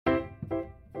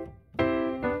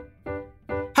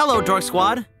Hello, Dork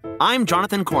Squad. I'm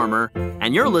Jonathan Cormer,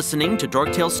 and you're listening to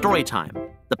Dorktales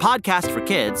Storytime, the podcast for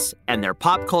kids and their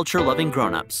pop culture-loving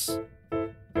grown-ups.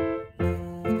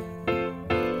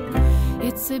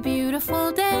 It's a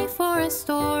beautiful day for a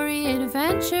story,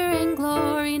 adventure and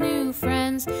glory, new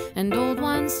friends and old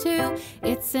ones too.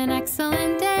 It's an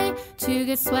excellent day to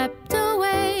get swept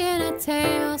away in a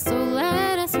tale, so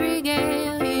let us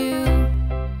regale you.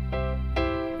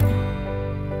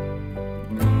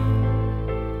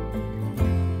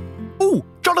 Ooh,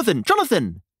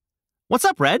 Jonathan! What's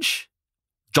up, Reg?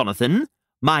 Jonathan,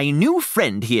 my new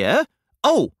friend here.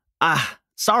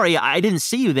 Sorry, I didn't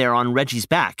see you there on Reggie's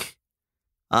back.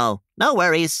 Oh, no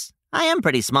worries. I am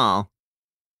pretty small.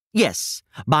 Yes,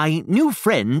 my new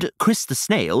friend, Chris the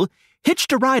Snail,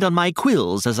 hitched a ride on my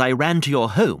quills as I ran to your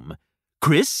home.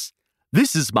 Chris,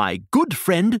 this is my good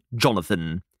friend,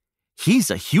 Jonathan. He's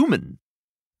a human.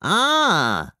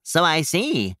 Ah, so I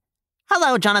see.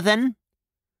 Hello, Jonathan.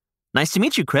 Nice to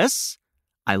meet you, Chris.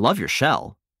 I love your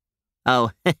shell.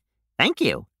 Oh, thank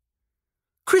you.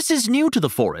 Chris is new to the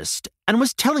forest and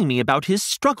was telling me about his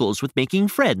struggles with making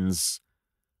friends.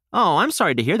 Oh, I'm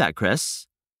sorry to hear that, Chris.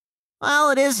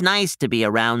 Well, it is nice to be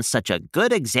around such a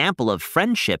good example of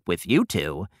friendship with you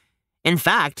two. In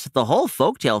fact, the whole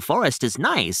folktale forest is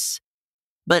nice.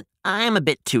 But I'm a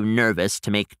bit too nervous to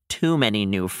make too many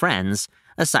new friends,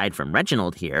 aside from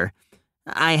Reginald here.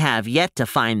 I have yet to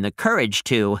find the courage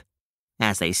to,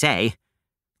 as they say,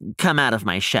 come out of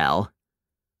my shell.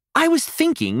 I was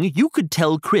thinking you could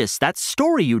tell Chris that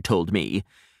story you told me,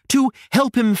 to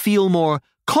help him feel more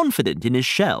confident in his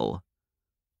shell.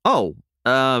 Oh,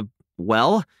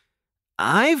 well,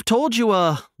 I've told you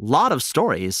a lot of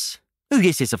stories. Oh,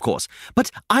 yes, of course. But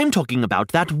I'm talking about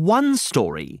that one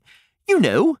story. You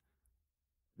know,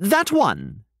 that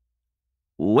one.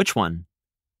 Which one?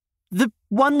 The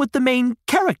one with the main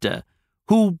character,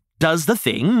 who does the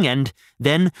thing and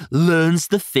then learns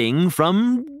the thing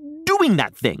from doing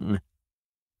that thing.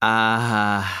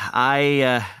 I'm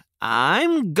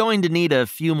going to need a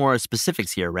few more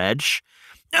specifics here, Reg.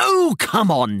 Oh, come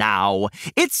on now.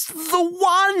 It's the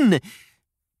one.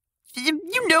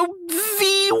 You know,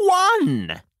 the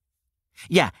one.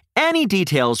 Yeah, any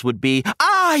details would be...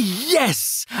 Ah,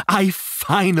 yes! I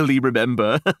finally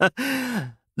remember.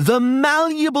 The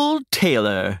Malleable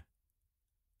Tailor.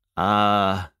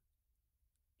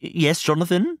 Yes,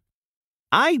 Jonathan?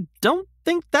 I don't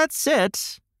think that's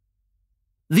it.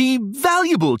 The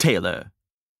Valuable Tailor.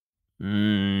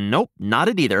 Nope, not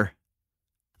it either.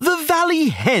 The Valley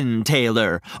Hen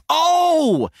Tailor.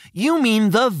 Oh, you mean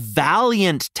the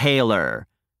Valiant Tailor.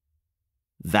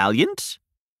 Valiant?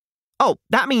 Oh,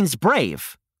 that means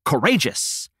brave,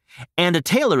 courageous. And a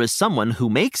tailor is someone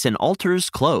who makes and alters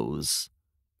clothes.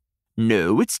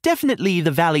 No, it's definitely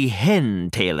the Valley Hen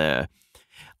Tailor.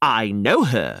 I know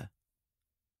her.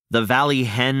 The Valley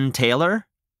Hen Tailor?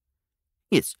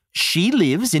 Yes, she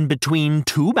lives in between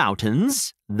two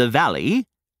mountains, the valley.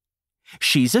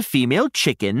 She's a female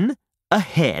chicken, a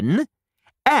hen,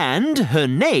 and her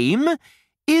name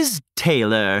is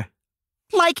Taylor.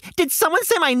 Like, did someone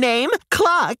say my name?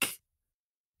 Cluck!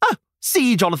 Oh,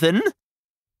 see, Jonathan?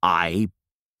 I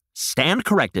stand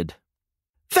corrected.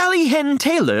 Valley Hen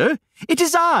Taylor, it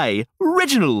is I,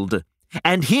 Reginald.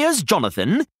 And here's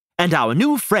Jonathan and our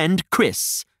new friend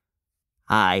Chris.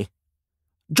 Hi.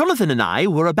 Jonathan and I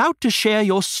were about to share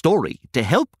your story to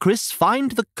help Chris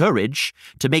find the courage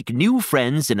to make new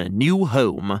friends in a new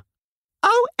home.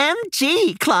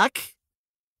 OMG, Cluck!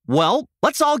 Well,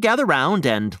 let's all gather round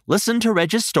and listen to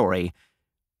Reg's story.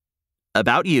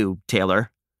 About you,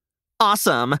 Taylor.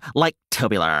 Awesome, like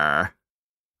tubular.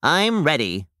 I'm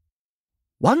ready.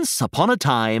 Once upon a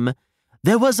time,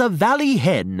 there was a valley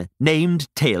hen named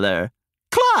Taylor.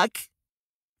 Cluck!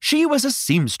 She was a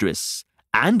seamstress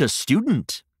and a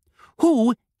student,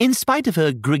 who, in spite of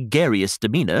her gregarious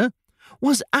demeanor,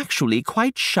 was actually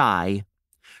quite shy.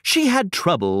 She had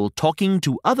trouble talking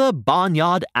to other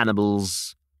barnyard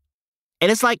animals. It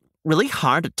is, really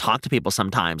hard to talk to people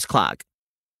sometimes, Cluck.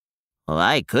 Well,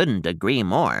 I couldn't agree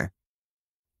more.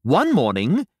 One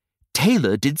morning,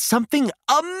 Taylor did something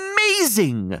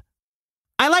amazing.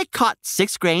 I, caught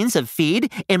 6 grains of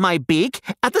feed in my beak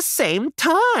at the same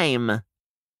time.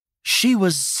 She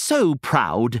was so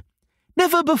proud.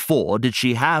 Never before did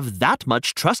she have that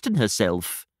much trust in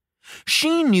herself.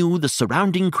 She knew the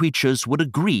surrounding creatures would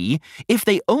agree if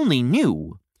they only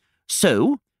knew.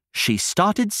 So, she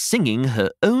started singing her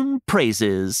own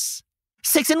praises.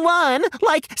 6 and 1,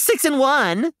 like 6 and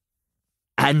 1.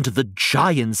 And the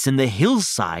giants in the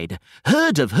hillside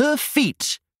heard of her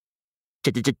feat.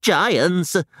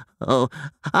 Giants? Oh,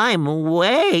 I'm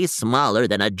way smaller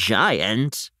than a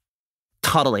giant.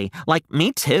 Totally. Like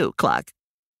me too, Cluck.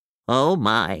 Oh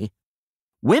my.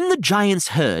 When the giants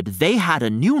heard they had a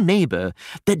new neighbor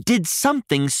that did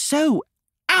something so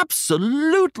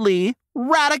absolutely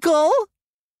radical.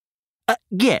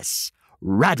 Yes,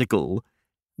 radical.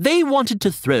 They wanted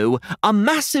to throw a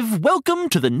massive welcome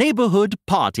to the neighborhood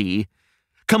party,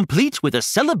 complete with a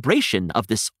celebration of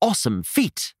this awesome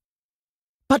feat.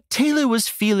 But Taylor was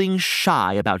feeling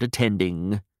shy about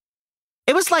attending.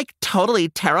 It was like totally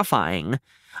terrifying.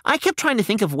 I kept trying to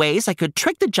think of ways I could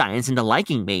trick the giants into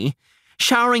liking me,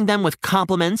 showering them with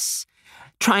compliments,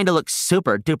 trying to look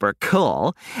super duper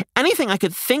cool, anything I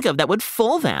could think of that would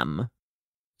fool them.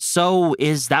 So,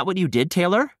 is that what you did,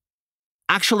 Taylor?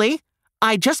 Actually,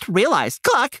 I just realized,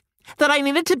 Cluck, that I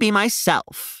needed to be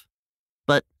myself.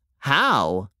 But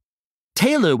how?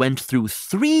 Taylor went through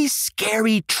 3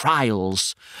 scary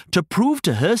trials to prove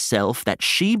to herself that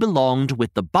she belonged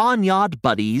with the Barnyard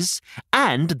Buddies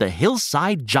and the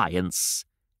Hillside Giants,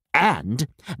 and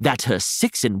that her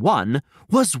 6-in-1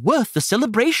 was worth the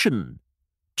celebration.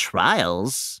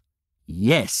 Trials?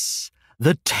 Yes,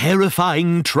 the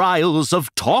terrifying trials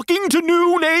of talking to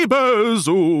new neighbors.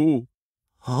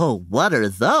 Oh, what are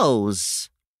those?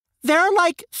 There are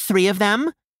like 3 of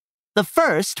them. The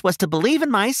first was to believe in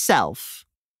myself.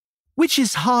 Which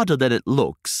is harder than it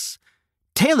looks.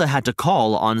 Taylor had to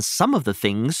call on some of the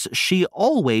things she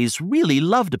always really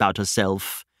loved about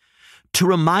herself, to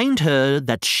remind her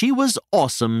that she was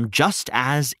awesome just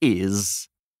as is.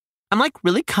 I'm like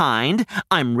really kind.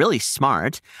 I'm really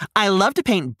smart. I love to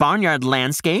paint barnyard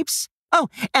landscapes. Oh,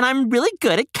 and I'm really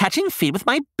good at catching feed with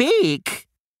my beak.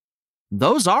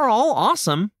 Those are all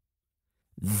awesome.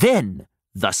 Then,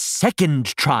 the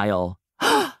second trial.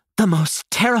 The most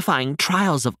terrifying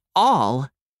trials of all.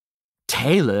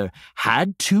 Taylor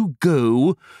had to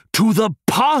go to the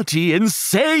party and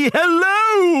say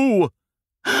hello.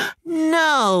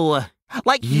 No.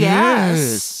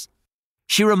 Yes.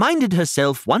 She reminded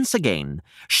herself once again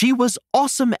she was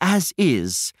awesome as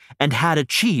is and had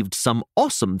achieved some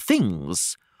awesome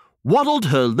things. Waddled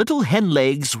her little hen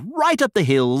legs right up the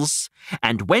hills,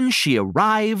 and when she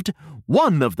arrived,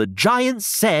 one of the giants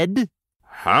said,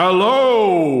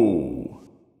 "Hello!"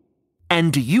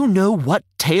 And do you know what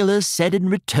Taylor said in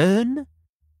return?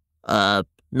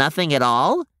 Nothing at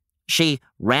all. She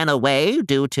ran away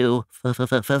due to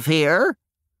fear.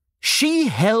 She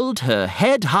held her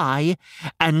head high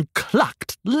and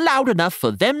clucked loud enough for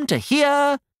them to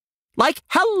hear, like,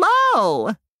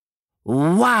 hello!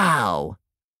 Wow!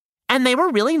 And they were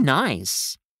really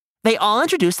nice. They all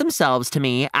introduced themselves to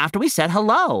me after we said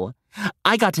hello.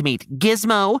 I got to meet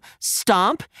Gizmo,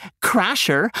 Stomp,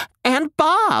 Crasher, and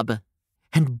Bob.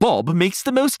 And Bob makes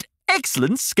the most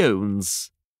excellent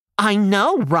scones. I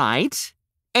know, right?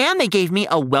 And they gave me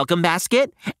a welcome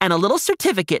basket and a little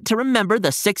certificate to remember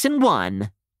the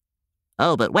 6-in-1.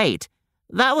 Oh, but wait.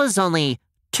 That was only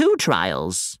 2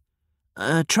 trials.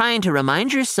 Trying to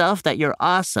remind yourself that you're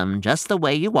awesome just the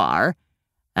way you are,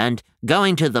 and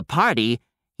going to the party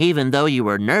even though you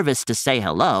were nervous to say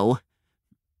hello.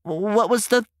 What was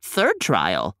the 3rd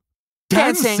trial?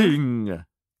 Dancing!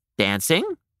 Dancing?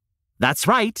 That's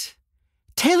right.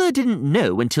 Taylor didn't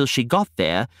know until she got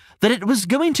there that it was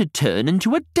going to turn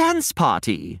into a dance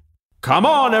party. Come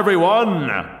on, everyone!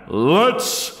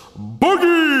 Let's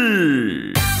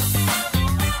boogie!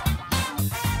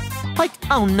 Like,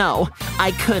 oh no,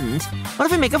 I couldn't. What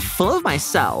if I make a fool of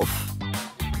myself?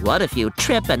 What if you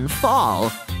trip and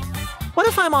fall? What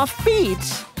if I'm off beat?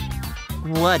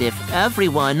 What if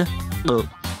everyone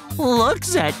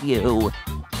looks at you?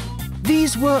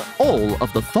 These were all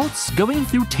of the thoughts going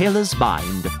through Taylor's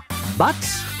mind, but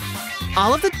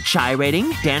all of the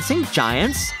gyrating, dancing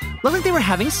giants looked like they were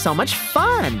having so much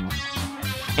fun.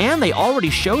 And they already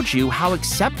showed you how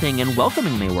accepting and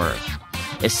welcoming they were,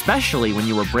 especially when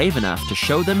you were brave enough to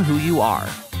show them who you are.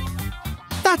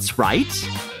 That's right.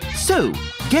 So,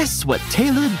 guess what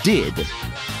Taylor did?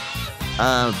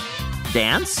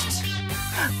 Danced?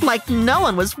 Like no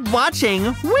one was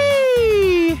watching.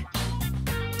 Whee!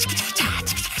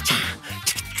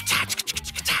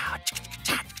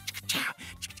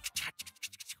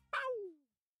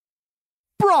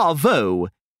 Bravo!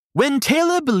 When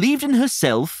Taylor believed in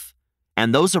herself,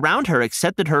 and those around her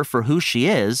accepted her for who she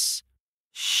is,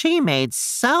 she made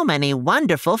so many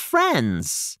wonderful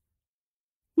friends.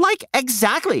 Like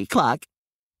exactly, Cluck.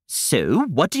 So,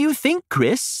 what do you think,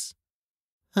 Chris?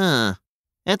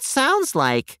 It sounds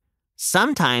like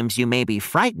sometimes you may be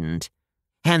frightened,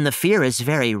 and the fear is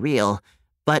very real,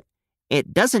 but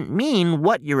it doesn't mean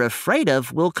what you're afraid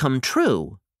of will come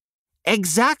true.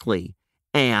 Exactly.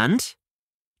 And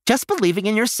just believing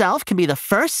in yourself can be the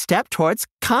first step towards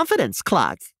confidence,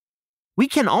 Clock. We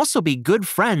can also be good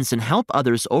friends and help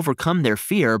others overcome their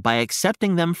fear by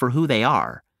accepting them for who they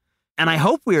are. And I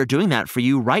hope we are doing that for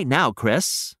you right now,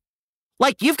 Chris.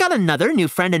 Like you've got another new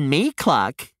friend in me,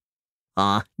 Clock.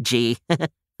 Aw, gee,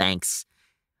 thanks.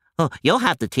 Oh, you'll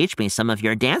have to teach me some of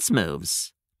your dance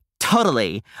moves.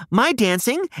 Totally. My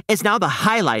dancing is now the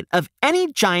highlight of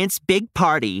any Giant's big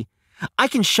party. I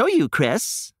can show you,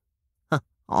 Chris.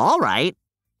 All right.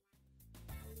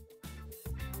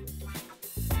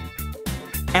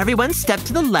 Everyone step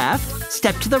to the left,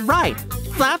 step to the right.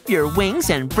 Flap your wings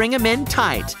and bring them in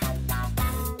tight.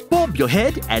 Bob your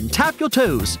head and tap your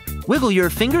toes. Wiggle your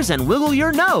fingers and wiggle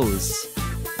your nose.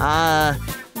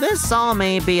 This all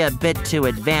may be a bit too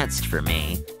advanced for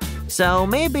me. So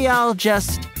maybe I'll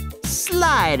just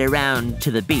slide around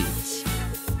to the beat.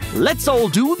 Let's all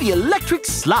do the electric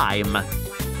slime.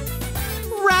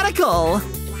 Radical!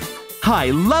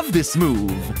 I love this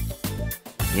move.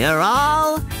 You're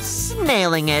all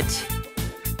snailing it.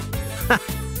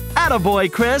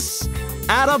 Attaboy, Chris.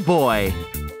 Attaboy.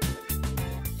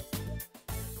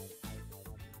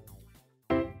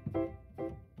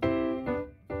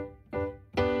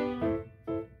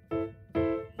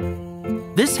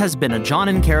 This has been a John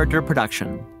and Character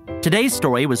production. Today's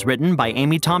story was written by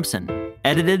Amy Thompson,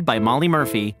 edited by Molly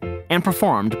Murphy, and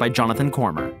performed by Jonathan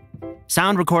Cormer.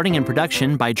 Sound recording and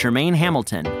production by Jermaine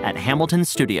Hamilton at Hamilton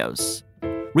Studios.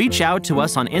 Reach out to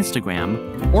us on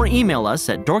Instagram or email us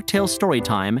at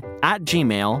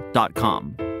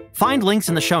dorktalestorytime@gmail.com. Find links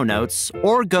in the show notes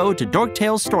or go to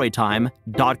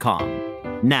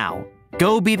dorktalestorytime.com. Now,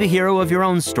 go be the hero of your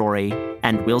own story,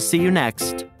 and we'll see you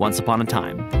next Once Upon a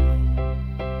Time.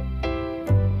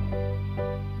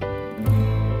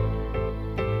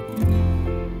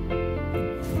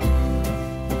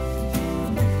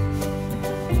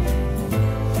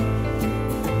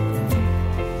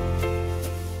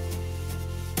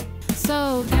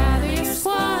 So gather your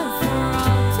squad for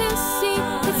all to see.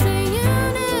 It's a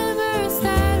universe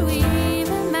that we've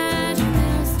imagined.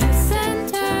 There's twists and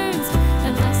turns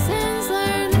and lessons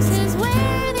learned. This is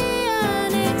where the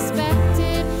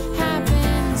unexpected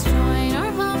happens. Join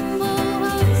our humble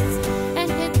hosts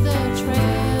and hit the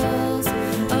trails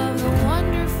of the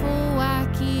wonderful,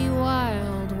 wacky,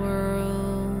 wild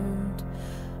world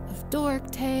of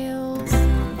Dorktales.